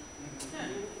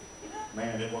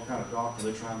 Man, what kind of doctrine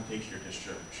are they trying to teach here at this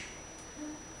church?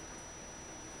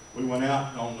 We went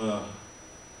out on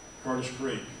Curtis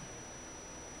Creek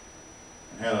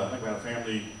and I think we had a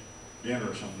family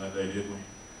dinner or something that day, didn't we?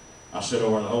 I sat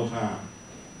over the whole time.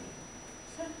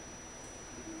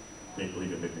 Can't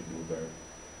believe it made me go there.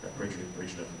 That preacher didn't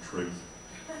preach nothing truth.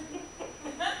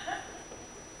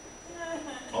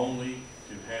 Only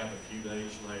to have a few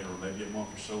days later, or maybe a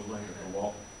month or so later, to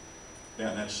walk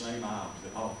down that same aisle to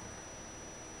the altar,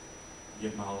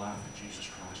 give my life to Jesus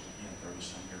Christ again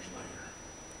 30-some years later.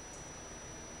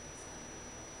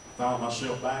 I found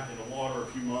myself back in the water a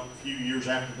few years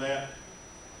after that.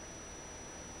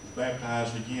 Was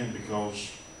baptized again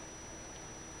because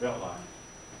I felt like it.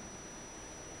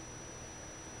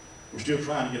 We're still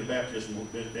trying to get a baptism a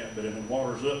little bit down, but the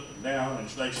water's up and down and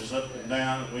snakes is up and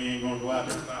down, and we ain't going to go out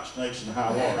there and fight snakes in the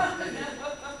high water.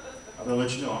 I'm going to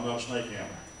let you know I'm not a snake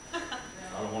handler.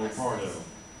 I don't want to be part of it.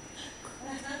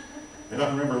 And I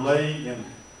remember laying in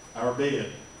our bed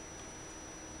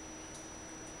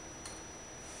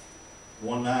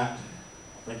one night,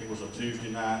 I think it was a Tuesday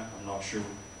night, I'm not sure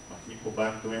I can't go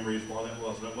back to the memories while that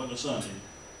was. It wasn't a Sunday.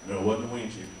 No, it wasn't a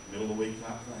Wednesday. Middle of the week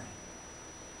type thing.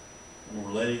 And we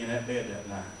were laying in that bed that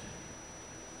night.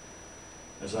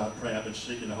 As I prayed, I've been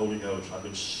seeking the Holy Ghost. I've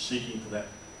been seeking for that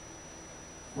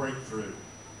breakthrough,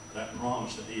 that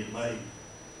promise that He had made.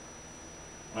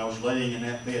 And I was laying in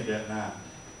that bed that night.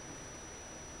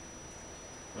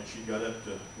 When she got up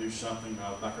to do something,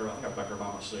 I was back there, I think I was back there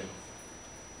by myself.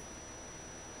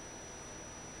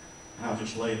 And I was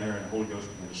just laying there and the Holy Ghost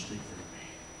began to speak through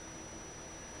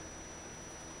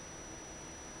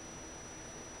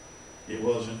me. It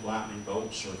wasn't lightning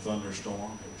bolts or thunderstorm.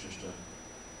 It was just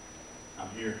I'm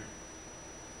here.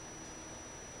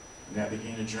 And that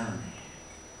began a journey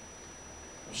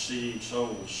of seeing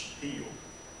souls healed.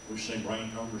 We've seen brain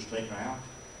tumors taken out.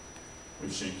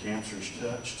 We've seen cancers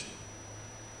touched.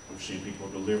 We've seen people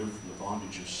delivered from the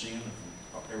bondage of sin and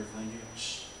from everything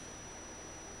else.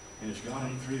 And is God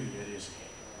ain't through yet, is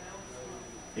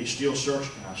He? He's still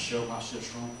searching. Can I show myself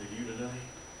strong through you today?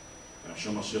 Can I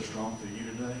show myself strong through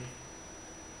you today?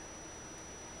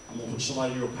 I'm going to put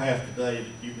somebody in your path today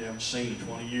that you haven't seen in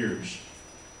 20 years.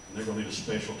 And they're going to need a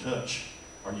special touch.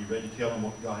 Are you ready to tell them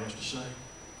what God has to say?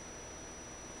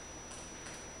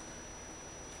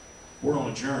 We're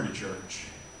on a journey, church.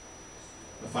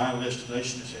 The final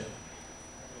destination is heaven.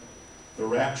 The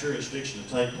rapture is fixing to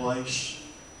take place.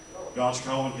 God's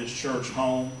calling His church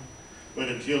home. But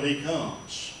until He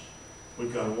comes,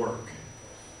 we've got to work.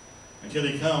 Until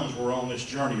He comes, we're on this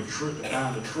journey of truth to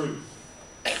find the truth.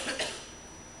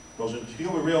 Because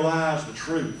until we realize the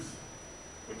truth,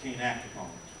 we can't act upon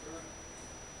it.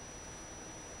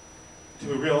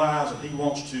 Until we realize that He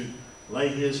wants to lay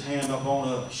His hand upon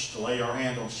us, to lay our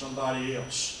hand on somebody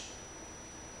else.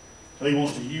 So He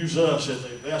wants to use us as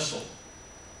a vessel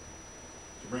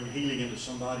to bring healing into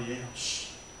somebody else.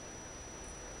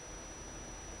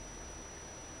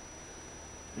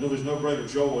 You know, there's no greater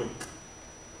joy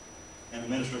in the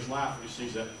minister's life when he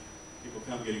sees that people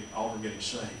come getting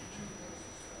saved.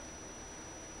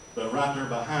 But right there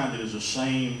behind it is the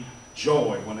same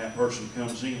joy when that person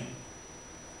comes in.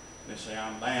 They say,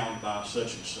 I'm bound by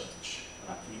such and such, and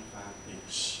I can't find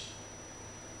peace.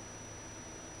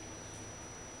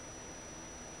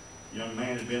 A young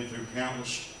man had been through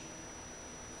countless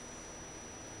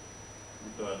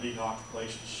detox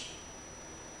places.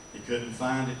 He couldn't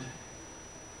find it.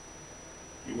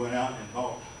 He went out and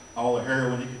bought all the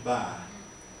heroin he could buy.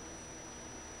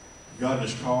 He got in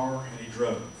his car and he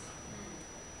drove.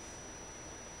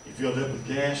 He filled up with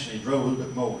gas and he drove a little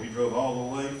bit more. He drove all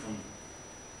the way from,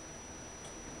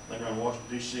 I think, around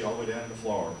Washington, D.C., all the way down to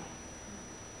Florida.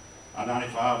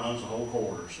 I-95 runs the whole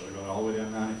corridor, so he went all the way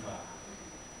down 95.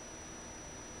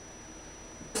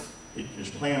 His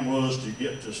plan was to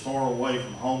get as far away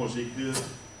from home as he could,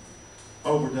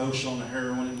 overdose on the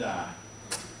heroin and die.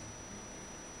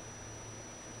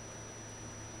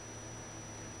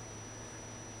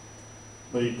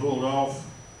 But he pulled off.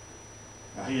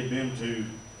 Now, he had been to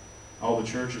all the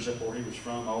churches up where he was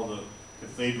from, all the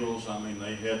cathedrals. I mean,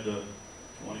 they had the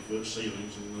 20-foot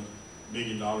ceilings and the $1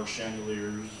 million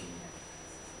chandeliers and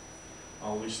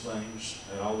all these things.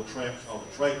 Had all the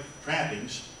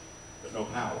trappings, but no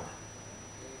power.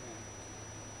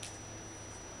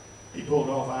 He pulled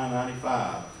off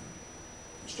I-95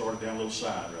 and started down a little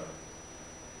side road.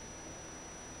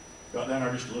 Got down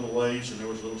there just a little ways and there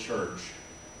was a little church.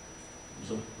 It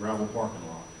was a gravel parking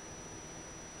lot.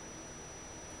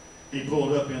 He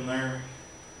pulled up in there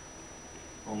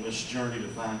on this journey to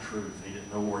find truth. He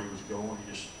didn't know where he was going.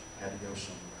 He just had to go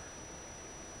somewhere.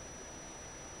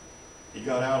 He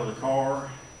got out of the car.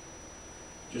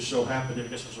 Just so happened that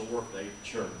this was a work day at the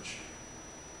church.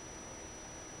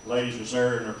 Ladies was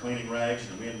there in their cleaning rags,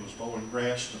 and the men was mowing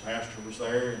grass, and the pastor was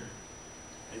there. And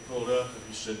he pulled up and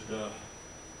he said,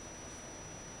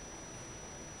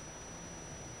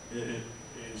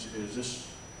 is this,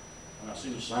 and I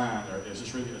seen the sign there, is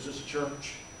this a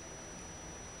church?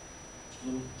 It's a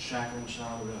little shack on the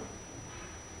side of the road.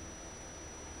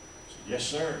 I said, yes,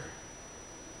 sir.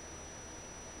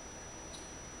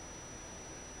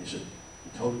 He said,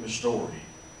 he told him his story.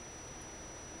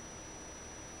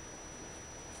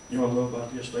 You know what I love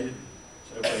about this? They didn't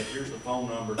say, okay, here's the phone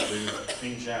number to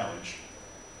Teen Challenge.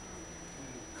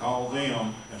 Call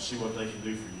them and see what they can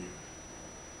do for you.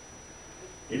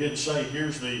 He didn't say,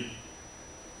 here's the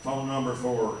phone number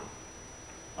for,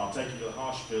 I'll take you to the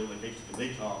hospital and get you to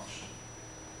detox.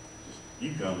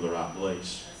 You come to the right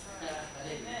place.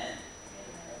 Amen.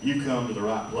 You come to the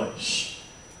right place.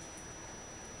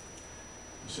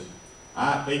 He said, all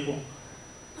right, people,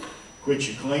 quit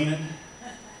your cleaning.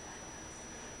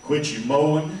 Quit your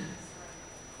mowing.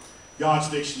 God's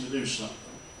fixing to do something.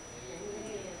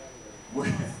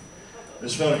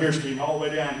 This fellow here's came all the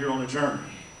way down here on a journey,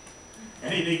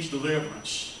 and he needs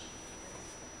deliverance.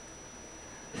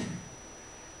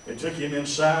 They took him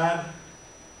inside.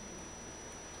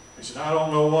 He said, I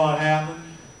don't know what happened.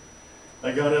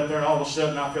 They got up there, and all of a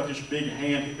sudden I felt this big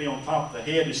hand hit me on top of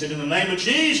the head. He said, in the name of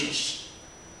Jesus,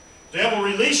 devil,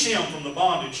 release him from the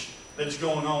bondage that is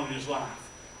going on in his life.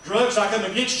 Drugs, I come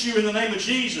against you in the name of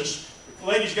Jesus. The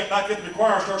ladies got back up in the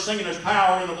choir and started singing, there's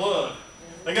power in the blood.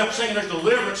 They got to singing, there's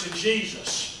deliverance in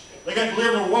Jesus. They got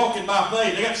delivered walking by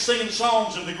faith. They got to singing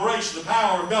songs of the grace and the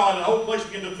power of God. And the whole place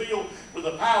began to fill with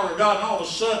the power of God. And all of a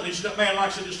sudden, he said, man, like I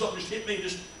said, just something just hit me,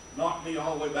 just knocked me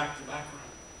all the way back to the back room.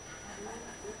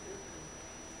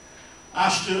 I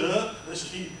stood up.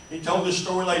 He told this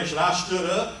story later. He said, I stood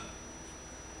up.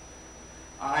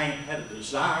 I ain't had a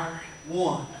desire,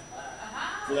 one,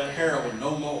 for that heroin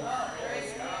no more.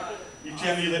 You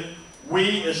tell me that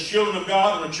we as children of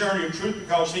God on a journey of truth,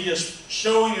 because He is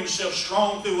showing Himself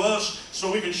strong through us,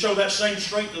 so we can show that same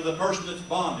strength to the person that's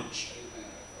bondage.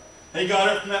 He got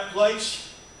up from that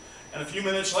place, and a few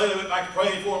minutes later, they went back to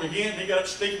praying for him again. He got up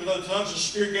speaking with other tongues. The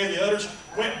Spirit gave the others.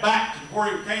 Went back to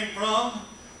where he came from.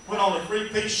 Put on a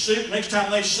three-piece suit. Next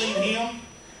time they seen him,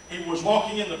 he was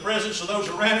walking in the presence of those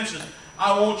around him. Said,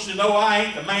 I want you to know I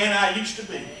ain't the man I used to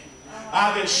be.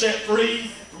 I've been set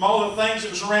free from all the things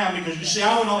that was around me. Because you see,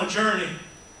 I went on a journey.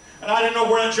 And I didn't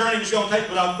know where that journey was going to take,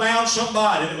 but I found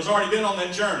somebody that was already been on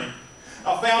that journey.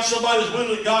 I found somebody that's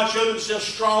willing that God showed Himself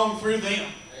strong through them.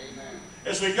 Amen.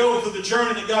 As we go through the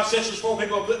journey that God sets us for,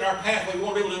 people are putting our pathway. We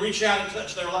want to be able to reach out and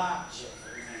touch their lives.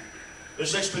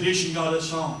 This expedition God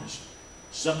is on is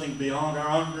something beyond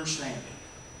our understanding.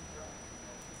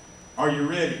 Are you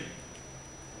ready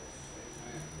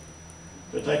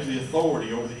to take the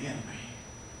authority over the enemy?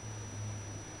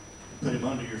 Put him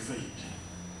under your feet.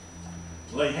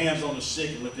 To lay hands on the sick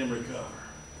and let them recover.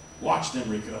 Watch them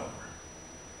recover.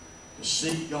 To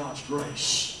seek God's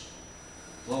grace.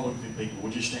 Flowing through people.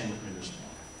 Would you stand with me this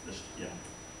morning? Yeah.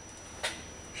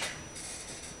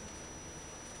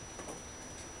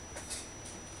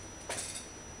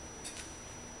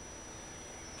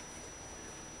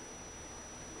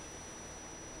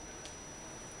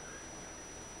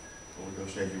 Holy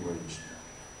Ghost, have your way this morning.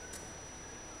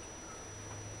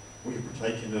 We have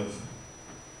partaken of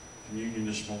communion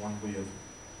this morning.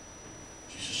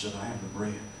 Jesus said, I am the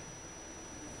bread. He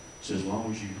said, as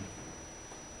long as you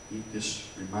eat this,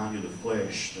 remind you of the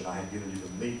flesh that I have given you,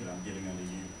 the meat that I'm giving unto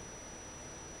you.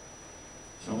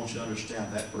 So I want you to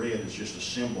understand that bread is just a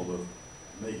symbol of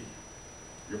me.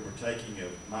 You're partaking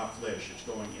of my flesh. It's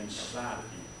going inside of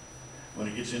you. When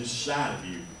it gets inside of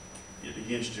you, it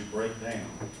begins to break down.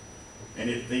 And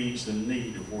it feeds the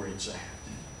need of where it's at.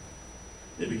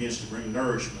 It begins to bring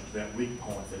nourishment to that weak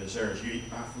point that is there as you eat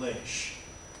my flesh.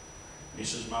 He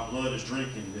says, my blood is drink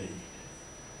indeed.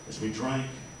 As we drank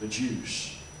the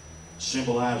juice,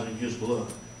 symbolizing His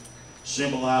blood,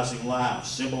 symbolizing life,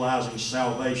 symbolizing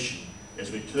salvation,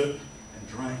 as we took and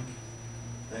drank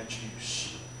that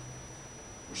juice.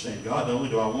 We're saying, God, not only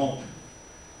do I want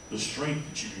the strength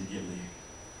that you can give me,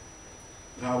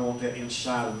 but I want that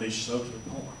inside of me so to the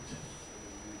point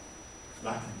that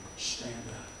I can stand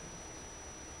up.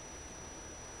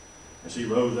 As He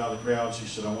rose out of the crowds, He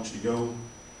said, I want you to go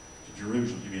to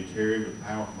Jerusalem to be interred with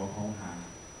power from on high.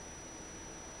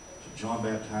 So John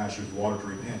baptized you with water to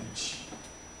repentance.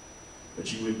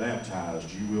 But you will be baptized.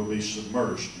 You will be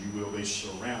submerged. You will be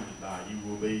surrounded by. You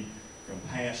will be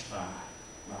compassed by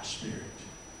my Spirit.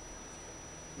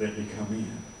 Let me come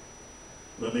in.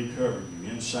 Let me cover you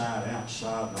inside,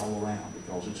 outside, and all around,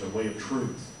 because it's a way of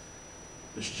truth.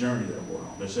 This journey that we're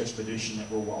on, this expedition that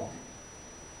we're walking.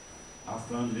 I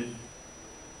funded it.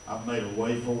 I've made a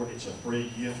way for it. It's a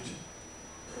free gift.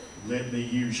 Let me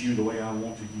use you the way I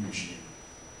want to use you.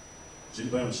 Does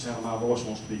anybody on the sound of my voice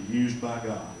wants to be used by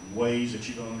God in ways that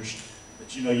you don't understand,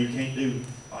 that you know you can't do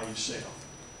by yourself?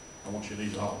 I want you to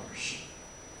these altars.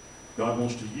 God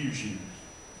wants to use you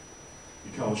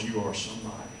because you are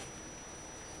somebody.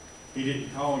 He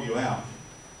didn't call you out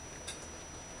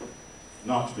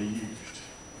not to be used.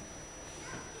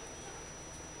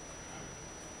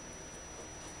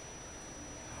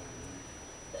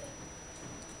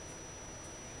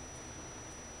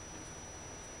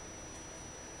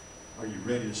 Are you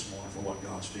ready this morning for what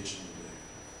God's fixing to do?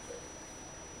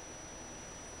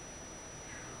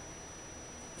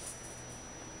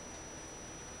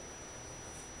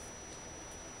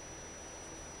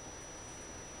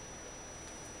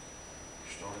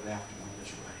 You started out to win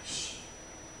this race.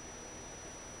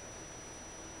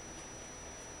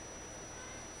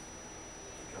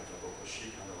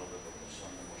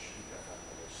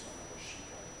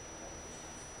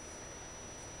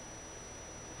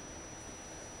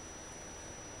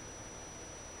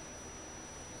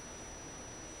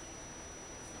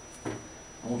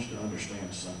 want you to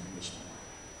understand something this morning.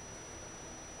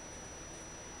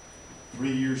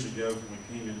 3 years ago when we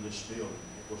came into this building,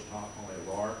 it was not on a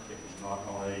lark, it was not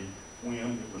on a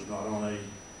whim, it was not on a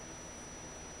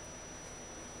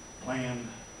planned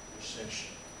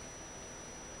recession.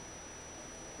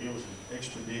 It was an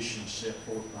expedition set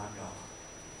forth by God.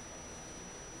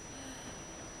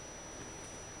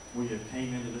 We have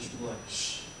came into this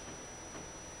place.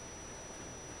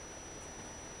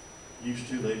 Used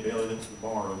to, they bellied up the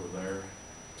bar over there,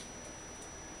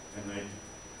 and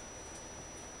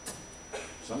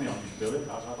some of y'all used to build it.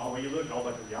 I thought, well, you look, all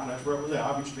back there, yeah, that's where it was at.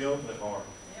 I used to build up that bar.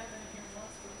 Yeah, I've been here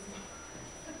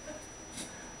once.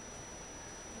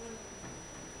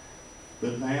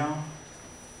 But now,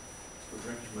 we're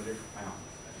drinking from a different fountain.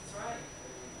 That's right.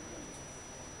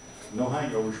 No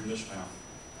hangovers from this fountain.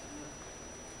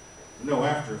 No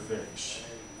after effects.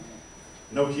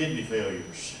 No kidney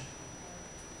failures.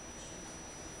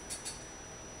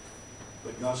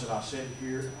 But God said, I said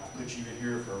here, I put you in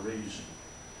here for a reason.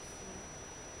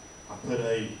 I put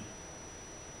a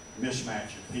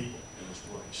mismatch of people in this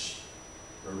place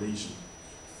for a reason.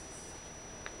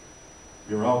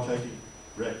 You're all taking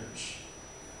records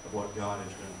of what God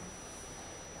has done.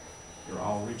 You're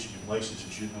all reaching in places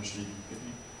that you didn't understand.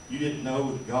 If you didn't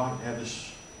know that God had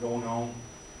this going on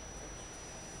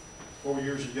 4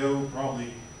 years ago,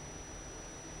 probably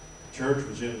church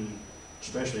was in,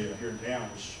 especially here in town,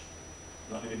 was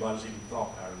not anybody's even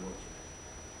thought how it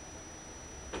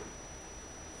was.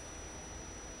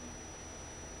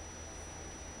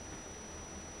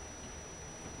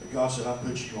 But God said, I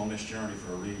put you on this journey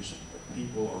for a reason. There are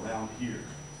people around here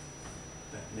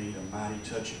that need a mighty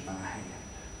touch in my hand.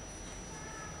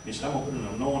 He said, I'm going to put an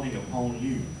anointing upon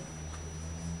you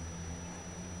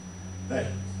that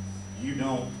you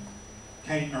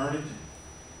can't earn it.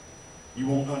 You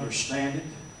won't understand it.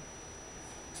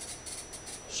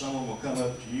 Someone will come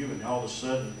up to you, and all of a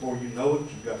sudden, before you know it,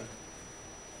 you've got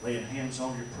laying hands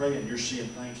on you, praying, you're seeing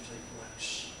things take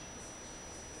place.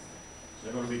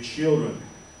 There are going to be children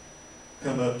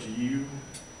come up to you.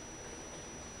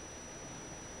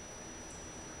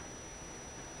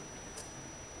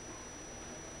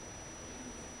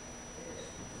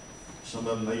 Some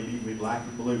of them may even be black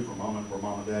and blue for mom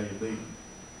and daddy to be.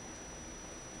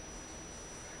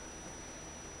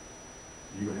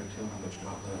 You're going to have to tell them how much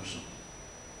God loves them.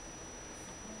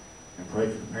 And pray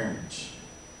for the parents.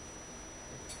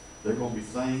 There are going to be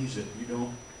things that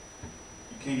you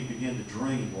can't even begin to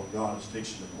dream what God is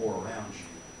fixing to pour around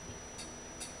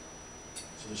you.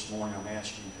 So this morning I'm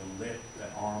asking you to let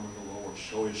that arm of the Lord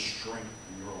show His strength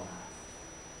in your life.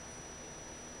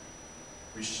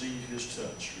 Receive His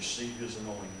touch, receive His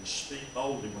anointing, and speak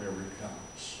boldly whenever it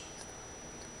comes.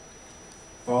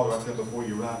 Father, I come before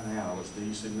you right now as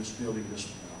these in this building this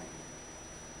morning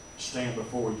stand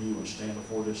before you and stand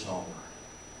before this altar.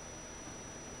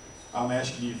 I'm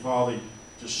asking you, Father,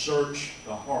 to search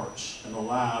the hearts and the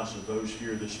lives of those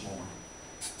here this morning.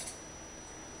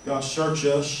 God, search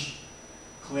us,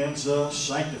 cleanse us,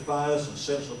 sanctify us, and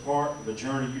set us apart for the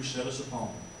journey you set us upon.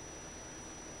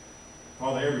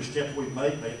 Father, every step we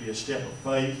make may be a step of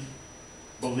faith,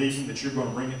 believing that you're going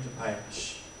to bring it to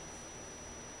pass.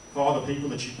 Father, people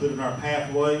that you put in our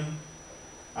pathway,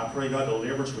 I pray, God,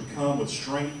 deliverance would come with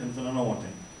strength and with an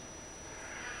anointing.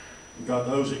 And God,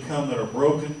 those that come that are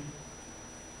broken,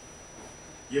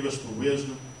 give us the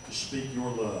wisdom to speak your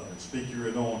love and speak your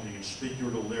anointing and speak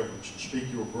your deliverance and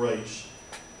speak your grace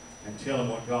and tell them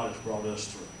what God has brought us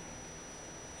through.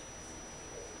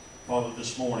 Father,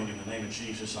 this morning, in the name of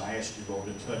Jesus, I ask you, Lord,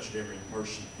 to touch every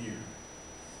person here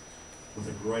with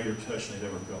a greater touch they've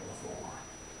ever felt before.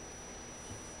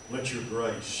 Let your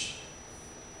grace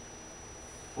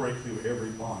break through every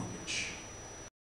bondage.